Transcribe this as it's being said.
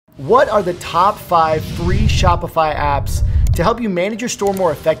What are the top 5 free Shopify apps to help you manage your store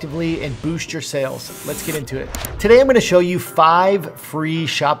more effectively and boost your sales? Let's get into it. Today, I'm going to show you 5 free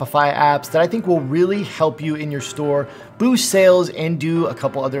Shopify apps that I think will really help you in your store, boost sales, and do a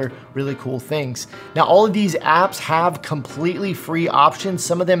couple other really cool things. Now, all of these apps have completely free options.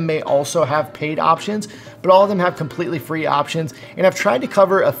 Some of them may also have paid options, but all of them have completely free options. And I've tried to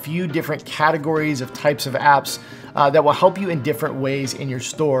cover a few different categories of types of apps that will help you in different ways in your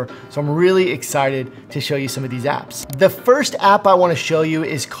store. So I'm really excited to show you some of these apps. The first app I want to show you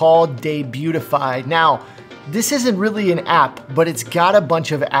is called Debutify. Now, this isn't really an app, but it's got a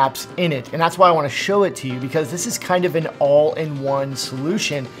bunch of apps in it. And that's why I want to show it to you, because this is kind of an all-in-one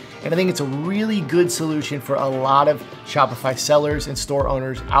solution. And I think it's a really good solution for a lot of Shopify sellers and store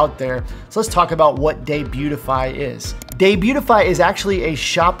owners out there. So let's talk about what Debutify is. Debutify is actually a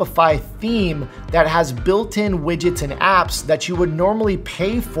Shopify theme that has built-in widgets and apps that you would normally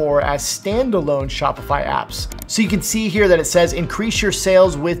pay for as standalone Shopify apps. So you can see here that it says, increase your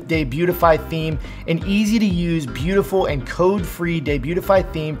sales with Debutify theme, an easy to use, beautiful and code-free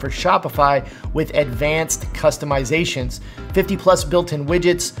Debutify theme for Shopify with advanced customizations. 50 plus built-in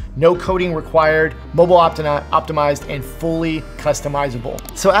widgets, no coding required, mobile optimized, and fully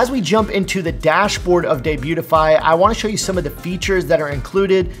customizable. So as we jump into the dashboard of Debutify, I want to show you some of the features that are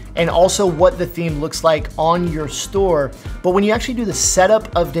included and also what the theme looks like on your store. But when you actually do the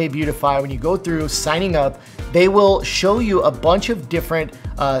setup of Debutify, when you go through signing up, they will show you a bunch of different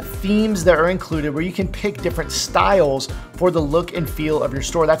themes that are included where you can pick different styles for the look and feel of your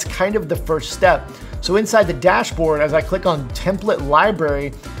store. That's kind of the first step. So inside the dashboard, as I click on template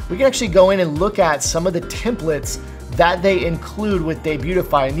library, we can actually go in and look at some of the templates that they include with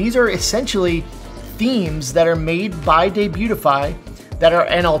Debutify. And these are essentially themes that are made by Debutify that are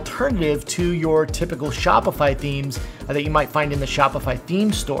an alternative to your typical Shopify themes that you might find in the Shopify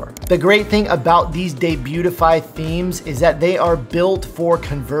theme store. The great thing about these Debutify themes is that they are built for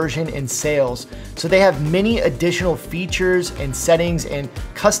conversion and sales. So they have many additional features and settings and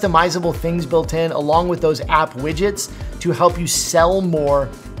customizable things built in, along with those app widgets to help you sell more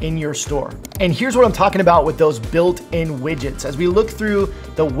in your store. And here's what I'm talking about with those built-in widgets. As we look through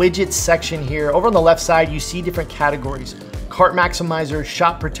the widgets section here, over on the left side, you see different categories: cart maximizers,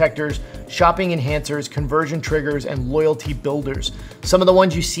 shop protectors, shopping enhancers, conversion triggers, and loyalty builders. Some of the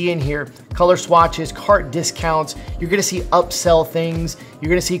ones you see in here: color swatches, cart discounts. You're gonna see upsell things. You're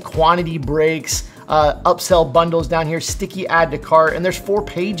gonna see quantity breaks, upsell bundles down here, sticky add to cart, and there's 4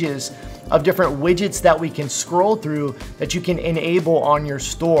 pages of different widgets that we can scroll through that you can enable on your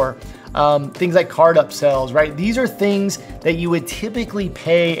store. Things like cart upsells, right? These are things that you would typically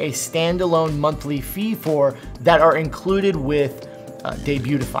pay a standalone monthly fee for that are included with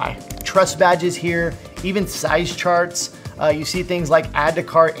Debutify. Trust badges here, even size charts. You see things like add to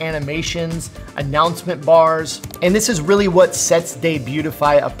cart animations, announcement bars. And this is really what sets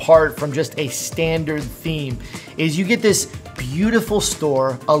Debutify apart from just a standard theme, is you get this beautiful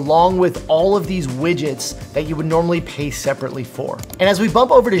store along with all of these widgets that you would normally pay separately for. And as we bump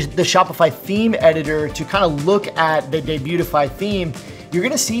over to the Shopify theme editor to kind of look at the Debutify theme, you're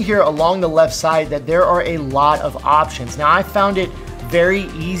gonna see here along the left side that there are a lot of options. Now, I found it very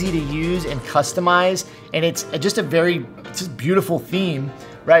easy to use and customize, and it's just a very beautiful theme,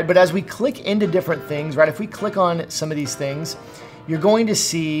 right? But as we click into different things, right? If we click on some of these things, you're going to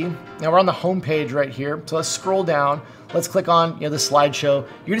see, now we're on the home page right here. So let's scroll down. Let's click on the slideshow.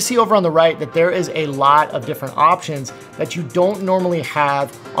 You're gonna see over on the right that there is a lot of different options that you don't normally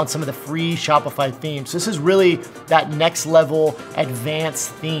have on some of the free Shopify themes. So this is really that next level advanced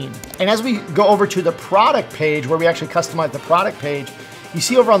theme. And as we go over to the product page where we actually customize the product page, you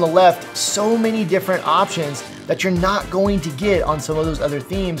see over on the left so many different options that you're not going to get on some of those other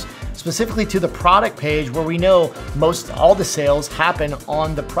themes, specifically to the product page where we know all the sales happen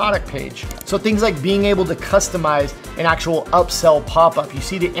on the product page. So things like being able to customize an actual upsell pop-up. You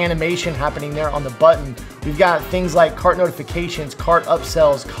see the animation happening there on the button. We've got things like cart notifications, cart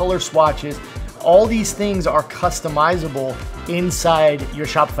upsells, color swatches. All these things are customizable inside your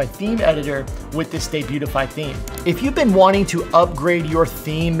Shopify theme editor with this Debutify theme. If you've been wanting to upgrade your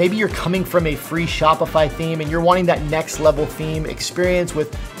theme, maybe you're coming from a free Shopify theme and you're wanting that next level theme experience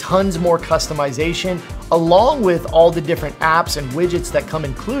with tons more customization, along with all the different apps and widgets that come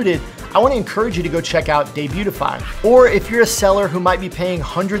included, I want to encourage you to go check out Debutify. Or if you're a seller who might be paying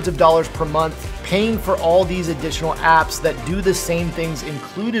hundreds of dollars per month, paying for all these additional apps that do the same things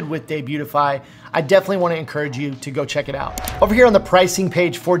included with Debutify, I definitely want to encourage you to go check it out. Over here on the pricing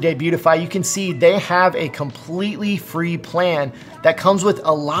page for Debutify, you can see they have a completely free plan that comes with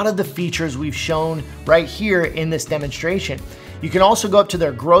a lot of the features we've shown right here in this demonstration. You can also go up to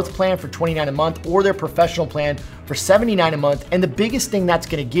their growth plan for $29 a month or their professional plan for $79 a month. And the biggest thing that's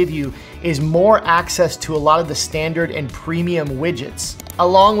gonna give you is more access to a lot of the standard and premium widgets,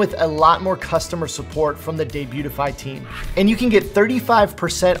 along with a lot more customer support from the Debutify team. And you can get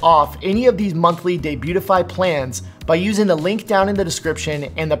 35% off any of these monthly Debutify plans by using the link down in the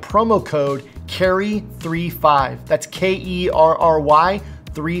description and the promo code Kerry35. That's Kerry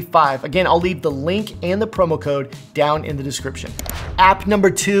 35. Again, I'll leave the link and the promo code down in the description. App number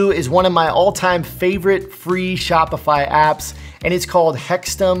 2 is one of my all-time favorite free Shopify apps, and it's called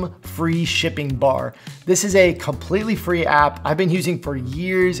Hexstum Free Shipping Bar. This is a completely free app I've been using for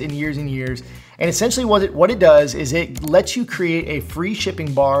years and years and years. And essentially what it does is it lets you create a free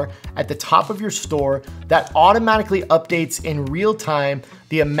shipping bar at the top of your store that automatically updates in real time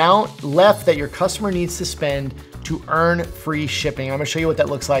the amount left that your customer needs to spend to earn free shipping. I'm gonna show you what that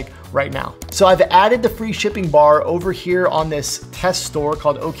looks like right now. So I've added the free shipping bar over here on this test store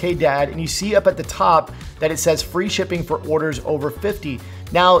called OK Dad, and you see up at the top that it says free shipping for orders over 50.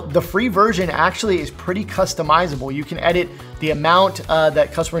 Now, the free version actually is pretty customizable. You can edit the amount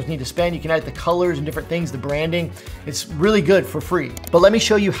that customers need to spend. You can edit the colors and different things, the branding. It's really good for free. But let me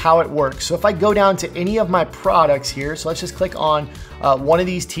show you how it works. So if I go down to any of my products here, so let's just click on one of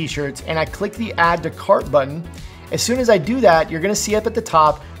these t-shirts and I click the add to cart button. As soon as I do that, you're gonna see up at the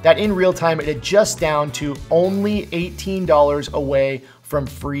top that in real time, it adjusts down to only $18 away from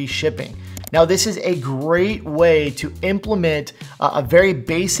free shipping. Now, this is a great way to implement a very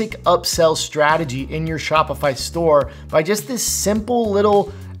basic upsell strategy in your Shopify store by just this simple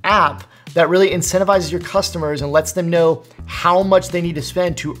little app that really incentivizes your customers and lets them know how much they need to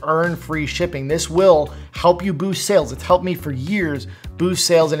spend to earn free shipping. This will help you boost sales. It's helped me for years boost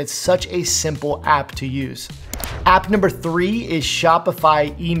sales, and it's such a simple app to use. App number 3 is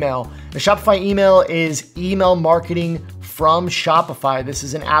Shopify Email. Now, Shopify Email is email marketing from Shopify. This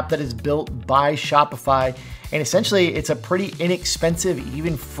is an app that is built by Shopify, and essentially it's a pretty inexpensive,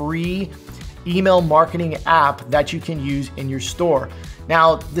 even free email marketing app that you can use in your store.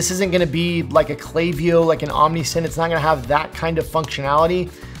 Now, this isn't gonna be like a Klaviyo, like an Omnisend. It's not gonna have that kind of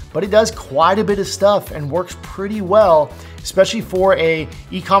functionality, but it does quite a bit of stuff and works pretty well, especially for a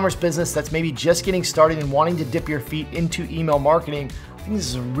e-commerce business that's maybe just getting started and wanting to dip your feet into email marketing. I think this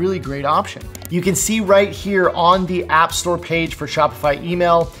is a really great option. You can see right here on the App Store page for Shopify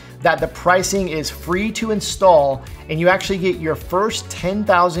Email that the pricing is free to install, and you actually get your first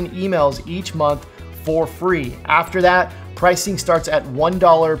 10,000 emails each month for free. After that, pricing starts at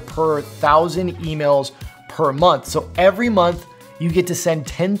 $1 per 1,000 emails per month. So every month you get to send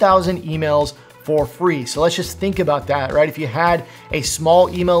 10,000 emails for free. So let's just think about that, right? If you had a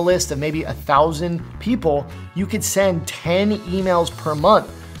small email list of maybe 1,000 people, you could send 10 emails per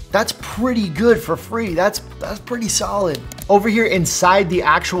month. That's pretty good for free. That's pretty solid. Over here inside the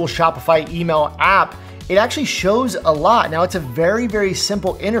actual Shopify email app, it actually shows a lot. Now, it's a very, very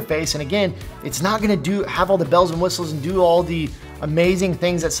simple interface. And again, it's not gonna have all the bells and whistles and do all the amazing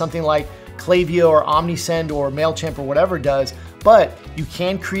things that something like Klaviyo or Omnisend or MailChimp or whatever does, but you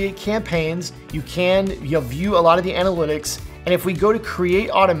can create campaigns, you can view a lot of the analytics, and if we go to create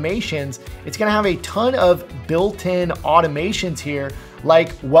automations, it's gonna have a ton of built-in automations here,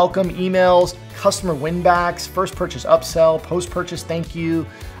 like welcome emails, customer winbacks, first purchase upsell, post-purchase thank you,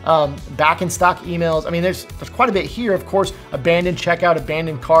 back in stock emails. I mean, there's quite a bit here. Of course, abandoned checkout,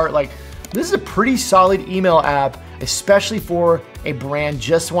 abandoned cart. Like, this is a pretty solid email app, especially for a brand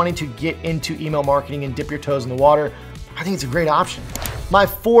just wanting to get into email marketing and dip your toes in the water. I think it's a great option. My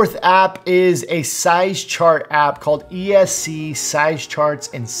 4th app is a size chart app called ESC Size Charts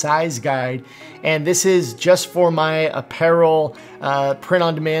and Size Guide. And this is just for my apparel,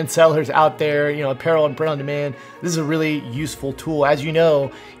 print-on-demand sellers out there, apparel and print-on-demand. This is a really useful tool. As you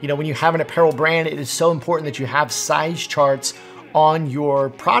know, when you have an apparel brand, it is so important that you have size charts on your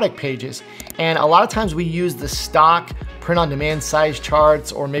product pages. And a lot of times we use the stock print-on-demand size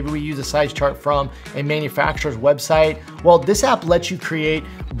charts, or maybe we use a size chart from a manufacturer's website. Well, this app lets you create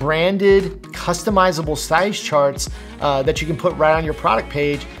branded, customizable size charts that you can put right on your product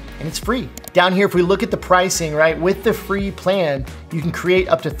page, and it's free. Down here, if we look at the pricing, right, with the free plan, you can create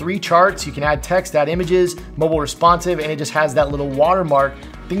up to 3 charts. You can add text, add images, mobile responsive, and it just has that little watermark.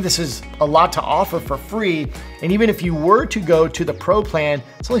 I think this is a lot to offer for free. And even if you were to go to the Pro plan,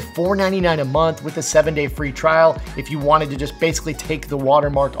 it's only $4.99 a month with a 7-day free trial if you wanted to just basically take the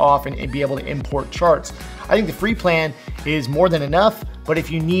watermark off and be able to import charts. I think the free plan is more than enough, but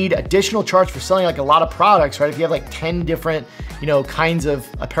if you need additional charts for selling like a lot of products, right? If you have like 10 different, kinds of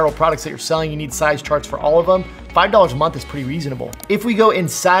apparel products that you're selling, you need size charts for all of them. $5 a month is pretty reasonable. If we go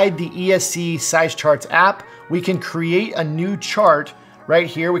inside the ESC Size Charts app, we can create a new chart right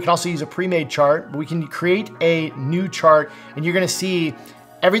here. We can also use a pre-made chart, but we can create a new chart, and you're gonna see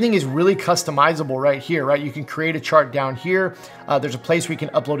everything is really customizable right here, right? You can create a chart down here. There's a place where you can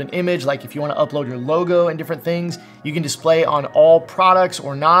upload an image, like if you wanna upload your logo and different things, you can display on all products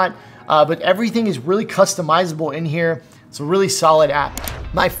or not, but everything is really customizable in here. It's a really solid app.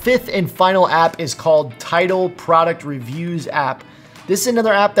 My fifth and final app is called Tydal Product Reviews app. This is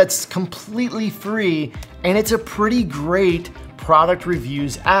another app that's completely free, and it's a pretty great product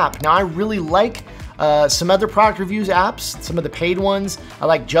reviews app. Now, I really like some other product reviews apps, some of the paid ones. I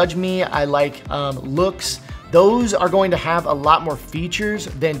like Judge Me, I like Looks. Those are going to have a lot more features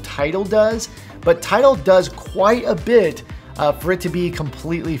than Tydal does, but Tydal does quite a bit for it to be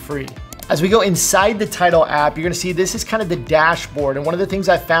completely free. As we go inside the Tydal app, you're gonna see this is kind of the dashboard. And one of the things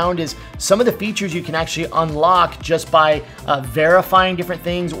I found is some of the features you can actually unlock just by verifying different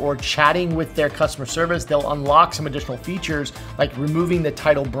things or chatting with their customer service. They'll unlock some additional features like removing the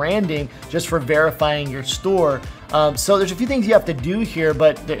Tydal branding just for verifying your store. So there's a few things you have to do here,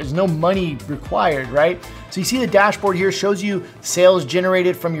 but there's no money required, right? So you see the dashboard here shows you sales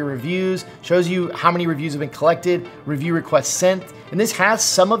generated from your reviews, shows you how many reviews have been collected, review requests sent, and this has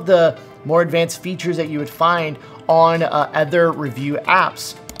some of the more advanced features that you would find on other review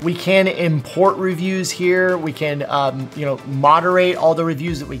apps. We can import reviews here. We can moderate all the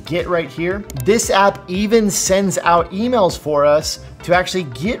reviews that we get right here. This app even sends out emails for us to actually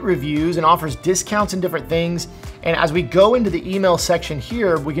get reviews and offers discounts and different things. And as we go into the email section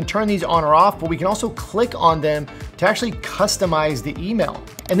here, we can turn these on or off, but we can also click on them to actually customize the email.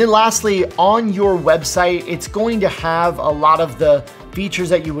 And then lastly, on your website, it's going to have a lot of the features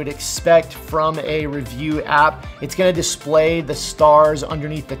that you would expect from a review app. It's gonna display the stars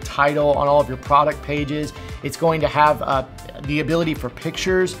underneath the title on all of your product pages. It's going to have the ability for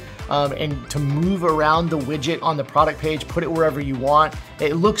pictures and to move around the widget on the product page, put it wherever you want.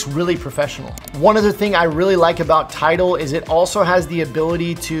 It looks really professional. One other thing I really like about Tydal is it also has the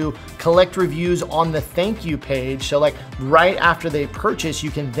ability to collect reviews on the thank you page. So like right after they purchase,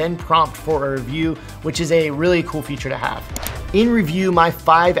 you can then prompt for a review, which is a really cool feature to have. In review, my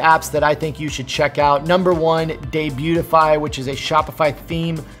 5 apps that I think you should check out. Number 1, Debutify, which is a Shopify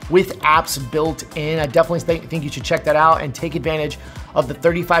theme with apps built in. I definitely think you should check that out and take advantage of the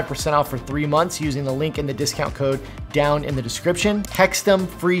 35% off for 3 months using the link in the discount code down in the description. Hextem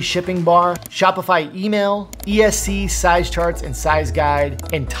free shipping bar, Shopify email, ESC size charts and size guide,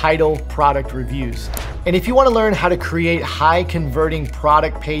 and Tydal product reviews. And if you want to learn how to create high converting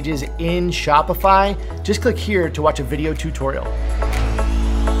product pages in Shopify, just click here to watch a video tutorial.